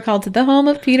 police were called to the home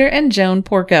of Peter and Joan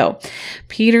Porco.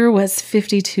 Peter was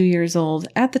 52 years old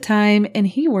at the time, and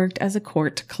he worked as a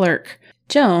court clerk.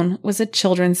 Joan was a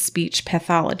children's speech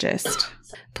pathologist.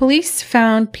 Police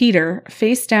found Peter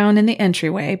face down in the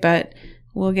entryway, but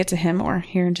we'll get to him more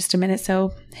here in just a minute,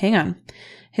 so hang on.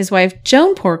 His wife,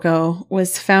 Joan Porco,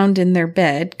 was found in their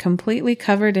bed, completely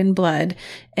covered in blood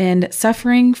and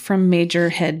suffering from major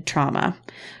head trauma.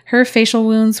 Her facial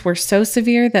wounds were so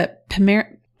severe that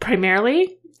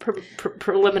preliminary.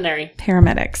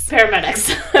 Paramedics.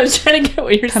 I was trying to get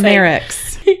what you're saying.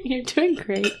 You're doing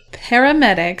great.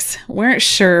 Paramedics weren't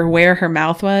sure where her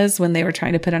mouth was when they were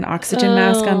trying to put an oxygen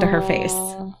mask onto her face.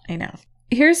 I know.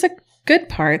 Here's a good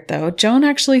part, though. Joan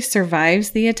actually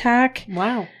survives the attack.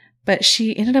 Wow. But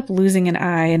she ended up losing an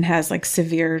eye and has like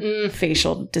severe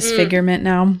facial disfigurement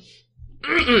now.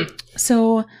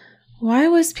 So why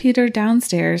was Peter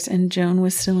downstairs and Joan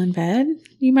was still in bed,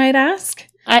 you might ask?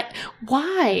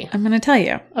 Why? I'm going to tell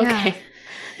you. Okay.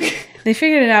 They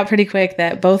figured it out pretty quick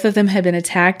that both of them had been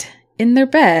attacked in their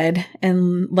bed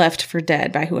and left for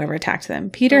dead by whoever attacked them.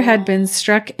 Peter had been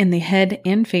struck in the head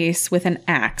and face with an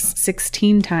axe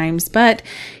 16 times, but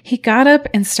he got up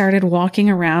and started walking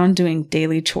around doing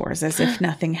daily chores as if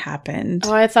nothing happened.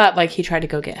 Oh, I thought like he tried to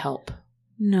go get help.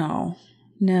 No,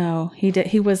 he did.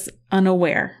 He was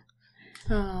unaware.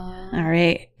 Aww. All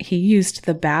right. He used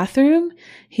the bathroom.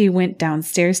 He went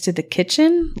downstairs to the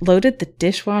kitchen, loaded the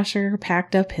dishwasher,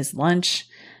 packed up his lunch.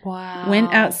 Wow.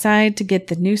 Went outside to get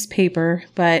the newspaper,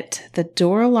 but the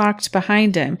door locked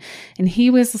behind him, and he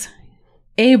was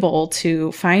able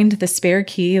to find the spare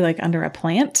key like under a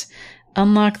plant,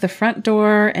 unlock the front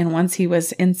door, and once he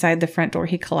was inside the front door,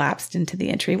 he collapsed into the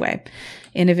entryway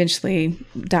and eventually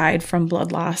died from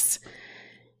blood loss.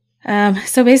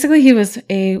 So basically he was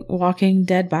a walking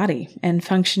dead body and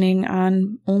functioning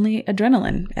on only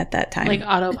adrenaline at that time. Like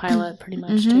autopilot pretty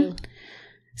much too.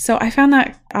 So I found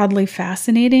that oddly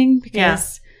fascinating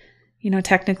because,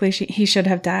 technically he should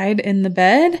have died in the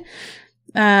bed.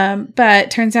 But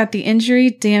turns out the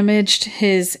injury damaged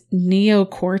his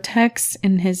neocortex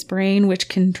in his brain, which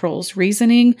controls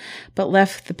reasoning, but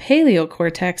left the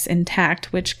paleocortex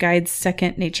intact, which guides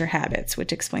second nature habits,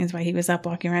 which explains why he was up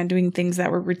walking around doing things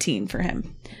that were routine for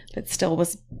him, but still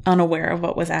was unaware of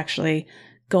what was actually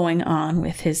going on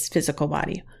with his physical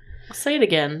body. I'll say it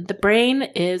again. The brain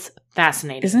is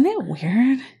fascinating. Isn't it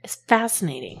weird? It's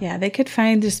fascinating. Yeah, they could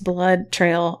find this blood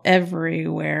trail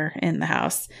everywhere in the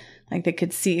house. Like they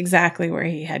could see exactly where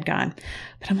he had gone.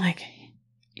 But I'm like,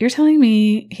 you're telling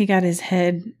me he got his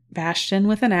head bashed in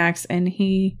with an axe and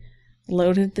he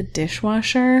loaded the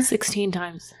dishwasher? 16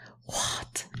 times.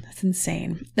 What? That's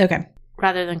insane. Okay.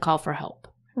 Rather than call for help.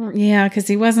 Yeah, because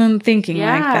he wasn't thinking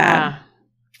like that.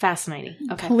 Fascinating.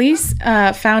 Okay. Police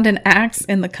found an axe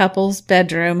in the couple's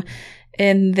bedroom,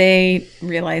 and they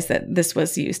realized that this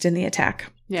was used in the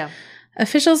attack. Yeah.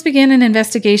 Officials began an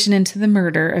investigation into the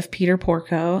murder of Peter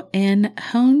Porco and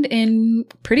honed in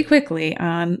pretty quickly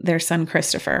on their son,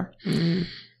 Christopher. Mm.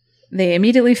 They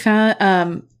immediately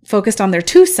focused on their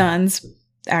two sons,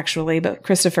 actually, but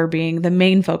Christopher being the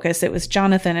main focus. It was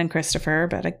Jonathan and Christopher,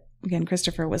 but again,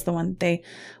 Christopher was the one they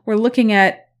were looking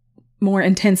at more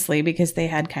intensely because they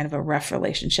had kind of a rough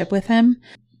relationship with him.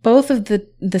 Both of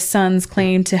the sons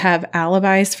claimed to have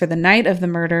alibis for the night of the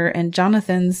murder, and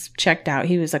Jonathan's checked out.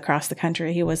 He was across the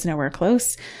country. He was nowhere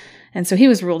close. And so he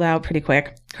was ruled out pretty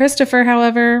quick. Christopher,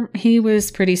 however, he was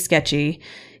pretty sketchy.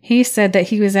 He said that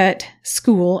he was at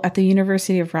school at the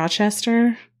University of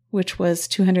Rochester, which was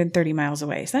 230 miles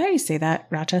away. Is that how you say that,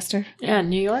 Rochester? Yeah,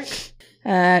 New York.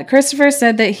 Christopher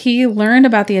said that he learned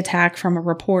about the attack from a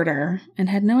reporter and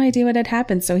had no idea what had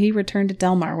happened, so he returned to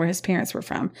Delmar, where his parents were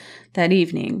from, that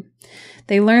evening.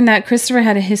 They learned that Christopher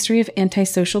had a history of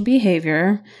antisocial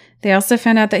behavior. They also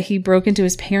found out that he broke into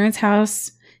his parents'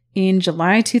 house in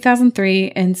July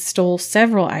 2003 and stole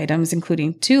several items,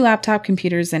 including 2 laptop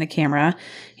computers and a camera.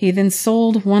 He then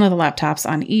sold one of the laptops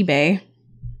on eBay.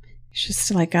 He's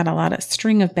just got a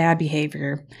string of bad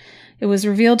behavior. It was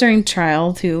revealed during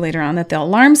trial, too, later on, that the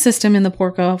alarm system in the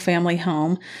Porco family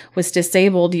home was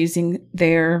disabled using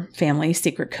their family's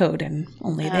secret code, and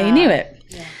only they knew it.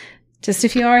 Yeah. Just a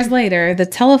few hours later, the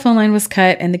telephone line was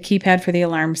cut and the keypad for the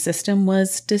alarm system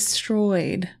was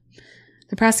destroyed.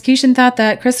 The prosecution thought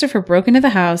that Christopher broke into the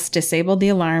house, disabled the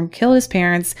alarm, killed his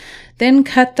parents, then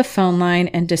cut the phone line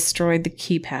and destroyed the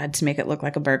keypad to make it look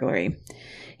like a burglary.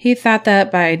 He thought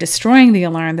that by destroying the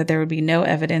alarm that there would be no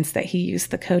evidence that he used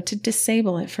the code to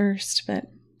disable it first, but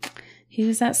he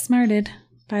was outsmarted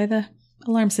by the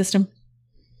alarm system.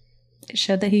 It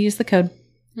showed that he used the code.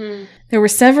 There were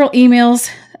several emails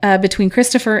between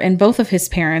Christopher and both of his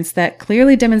parents that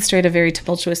clearly demonstrate a very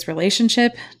tumultuous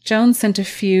relationship. Joan sent a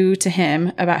few to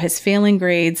him about his failing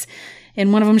grades.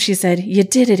 In one of them, she said, "You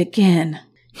did it again."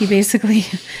 He basically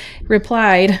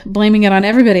replied, blaming it on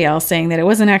everybody else, saying that it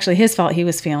wasn't actually his fault he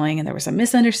was failing, and there was a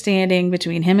misunderstanding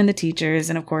between him and the teachers,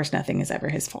 and of course, nothing is ever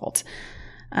his fault.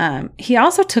 He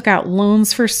also took out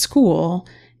loans for school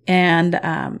and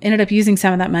ended up using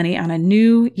some of that money on a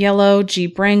new yellow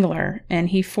Jeep Wrangler, and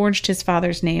he forged his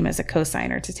father's name as a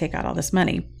cosigner to take out all this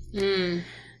money.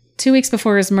 2 weeks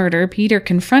before his murder, Peter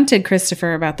confronted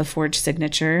Christopher about the forged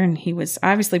signature, and he was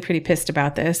obviously pretty pissed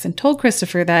about this and told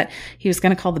Christopher that he was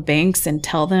going to call the banks and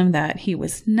tell them that he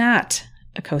was not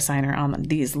a cosigner on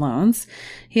these loans.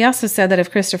 He also said that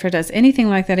if Christopher does anything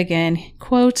like that again,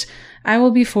 quote, "I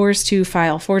will be forced to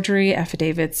file forgery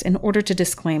affidavits in order to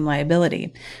disclaim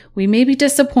liability. We may be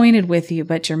disappointed with you,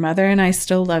 but your mother and I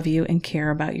still love you and care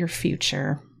about your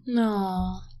future."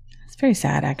 No. It's very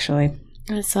sad, actually.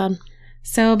 It's sad.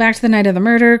 So back to the night of the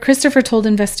murder, Christopher told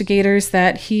investigators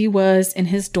that he was in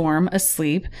his dorm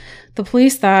asleep. The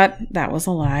police thought that was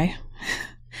a lie.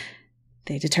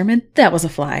 They determined that was a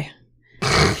fly.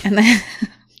 And then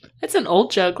It's an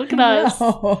old joke. Look at us.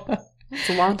 It's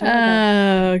a long time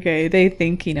ago. Okay. They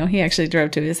think, he actually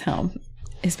drove to his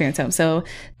parents' home. So,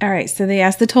 all right. So they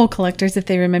asked the toll collectors if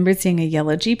they remembered seeing a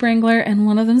yellow Jeep Wrangler, and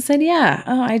one of them said, "Yeah.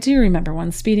 Oh, I do remember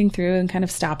one speeding through and kind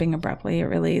of stopping abruptly. It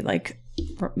really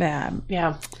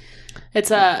Yeah.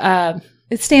 It's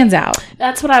it stands out."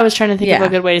 That's what I was trying to think of a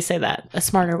good way to say that. A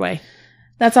smarter way.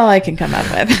 That's all I can come up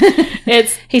with.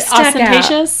 It's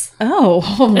ostentatious.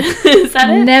 Oh, is that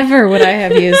it? Never would I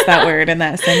have used that word in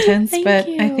that sentence, but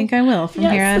you. I think I will from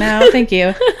here on out. Thank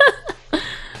you.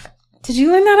 Did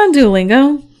you learn that on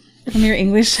Duolingo? From your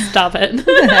English? Stop it.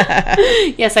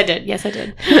 Yes, I did.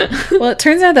 Well, it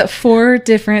turns out that 4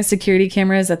 different security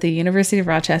cameras at the University of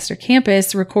Rochester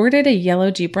campus recorded a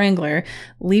yellow Jeep Wrangler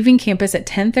leaving campus at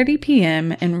 10:30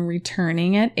 p.m. and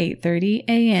returning at 8:30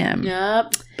 a.m.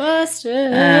 Yep.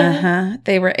 Busted.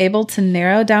 They were able to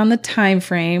narrow down the time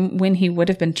frame when he would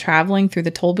have been traveling through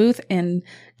the toll booth and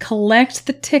collect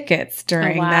the tickets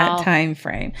during that time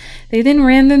frame. They then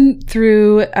ran them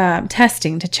through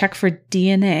testing to check for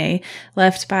DNA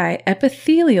left by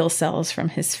epithelial cells from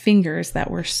his fingers that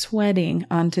were sweating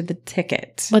onto the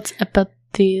ticket. What's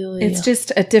epithelial? It's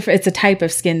just it's a type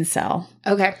of skin cell.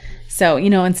 Okay. So,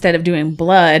 instead of doing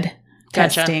blood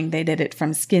testing, they did it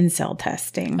from skin cell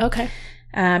testing. Okay.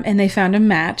 And they found a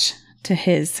match to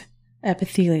his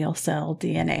epithelial cell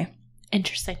DNA.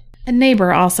 Interesting. A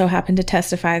neighbor also happened to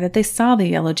testify that they saw the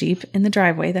yellow Jeep in the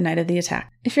driveway the night of the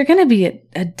attack. If you're going to be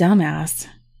a dumbass,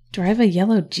 drive a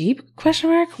yellow Jeep? ?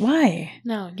 Why?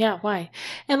 No, yeah, why?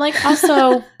 And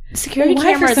also, security Why for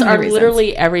cameras so many are reasons?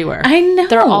 literally everywhere. I know.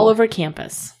 They're all over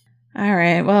campus. All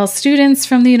right. Well, students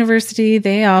from the university,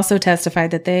 they also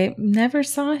testified that they never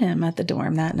saw him at the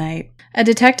dorm that night. A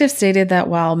detective stated that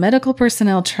while medical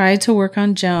personnel tried to work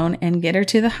on Joan and get her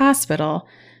to the hospital,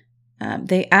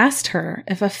 they asked her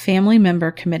if a family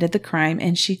member committed the crime,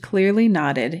 and she clearly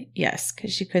nodded yes,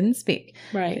 because she couldn't speak.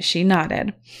 Right. She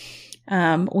nodded.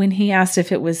 When he asked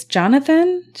if it was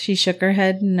Jonathan, she shook her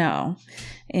head no.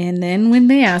 And then when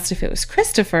they asked if it was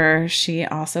Christopher, she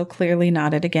also clearly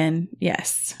nodded again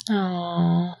yes.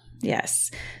 Oh. Yes.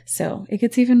 So it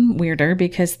gets even weirder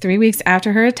because 3 weeks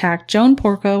after her attack, Joan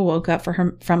Porco woke up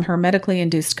from her medically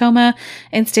induced coma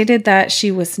and stated that she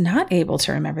was not able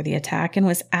to remember the attack and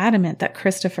was adamant that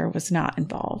Christopher was not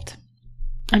involved.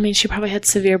 I mean, she probably had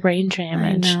severe brain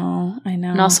damage. I know.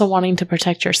 And also wanting to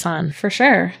protect your son. For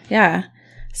sure. Yeah.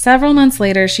 Several months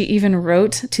later, she even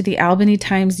wrote to the Albany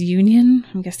Times-Union,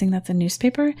 I'm guessing that's a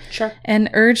newspaper, sure, and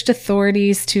urged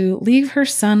authorities to leave her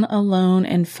son alone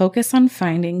and focus on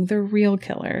finding the real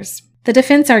killers. The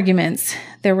defense arguments: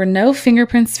 there were no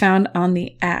fingerprints found on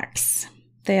the axe.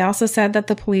 They also said that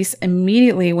the police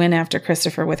immediately went after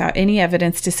Christopher without any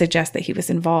evidence to suggest that he was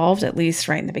involved, at least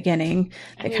right in the beginning.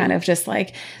 They kind of just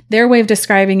their way of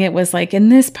describing it was in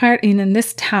this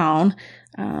town,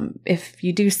 if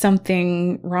you do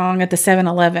something wrong at the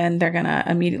 7-Eleven, they're going to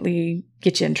immediately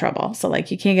get you in trouble. So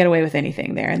you can't get away with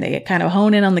anything there. And they kind of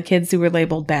hone in on the kids who were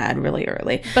labeled bad really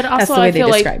early. But also, that's the way they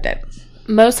described it.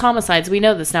 Most homicides, we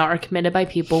know this now, are committed by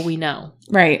people we know.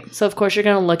 Right. So, of course, you're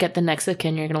going to look at the next of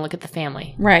kin. You're going to look at the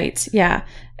family. Right. Yeah.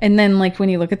 And then, when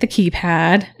you look at the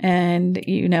keypad and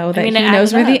you know that he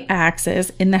knows where the axe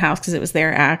is in the house because it was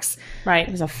their axe. Right.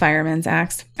 It was a fireman's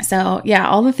axe. So, yeah,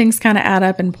 all the things kind of add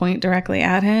up and point directly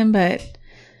at him. But,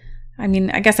 I mean,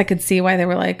 I guess I could see why they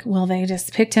were they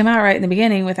just picked him out right in the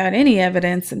beginning without any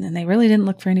evidence. And then they really didn't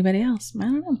look for anybody else. I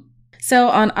don't know. So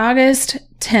on August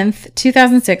 10th,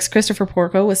 2006, Christopher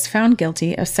Porco was found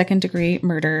guilty of second-degree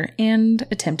murder and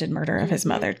attempted murder of his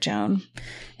mother, Joan.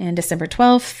 And December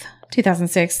 12th,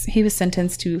 2006, he was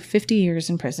sentenced to 50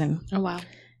 years in prison. Oh, wow.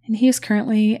 And he is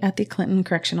currently at the Clinton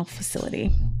Correctional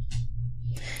Facility.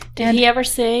 Did he ever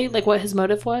say, like, what his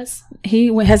motive was?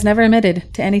 He has never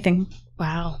admitted to anything.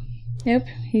 Wow. Yep.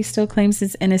 He still claims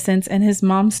his innocence, and his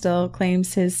mom still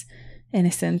claims his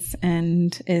innocence,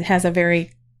 and it has a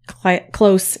very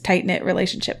close, tight-knit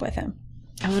relationship with him.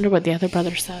 I wonder what the other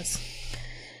brother says.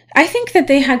 I think that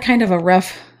they had kind of a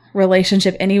rough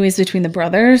relationship anyways between the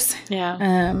brothers. Yeah.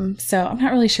 So I'm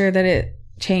not really sure that it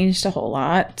changed a whole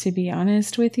lot, to be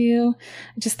honest with you.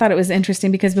 I just thought it was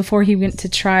interesting because before he went to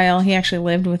trial, he actually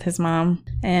lived with his mom,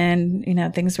 and, you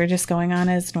know, things were just going on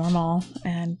as normal,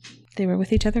 and they were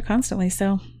with each other constantly.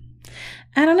 So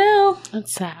I don't know.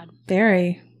 That's sad.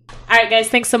 Very. All right, guys,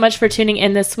 thanks so much for tuning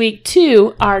in this week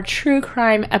to our true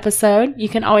crime episode. You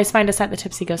can always find us at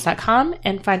thetipsyghost.com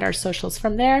and find our socials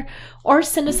from there, or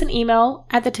send us an email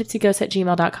at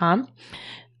thetipsyghost@gmail.com.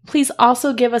 Please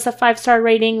also give us a 5-star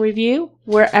rating review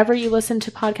wherever you listen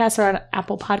to podcasts or on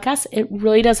Apple Podcasts. It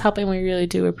really does help, and we really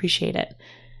do appreciate it.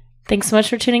 Thanks so much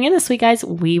for tuning in this week, guys.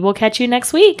 We will catch you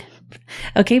next week.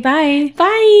 Okay, bye.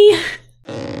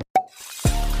 Bye.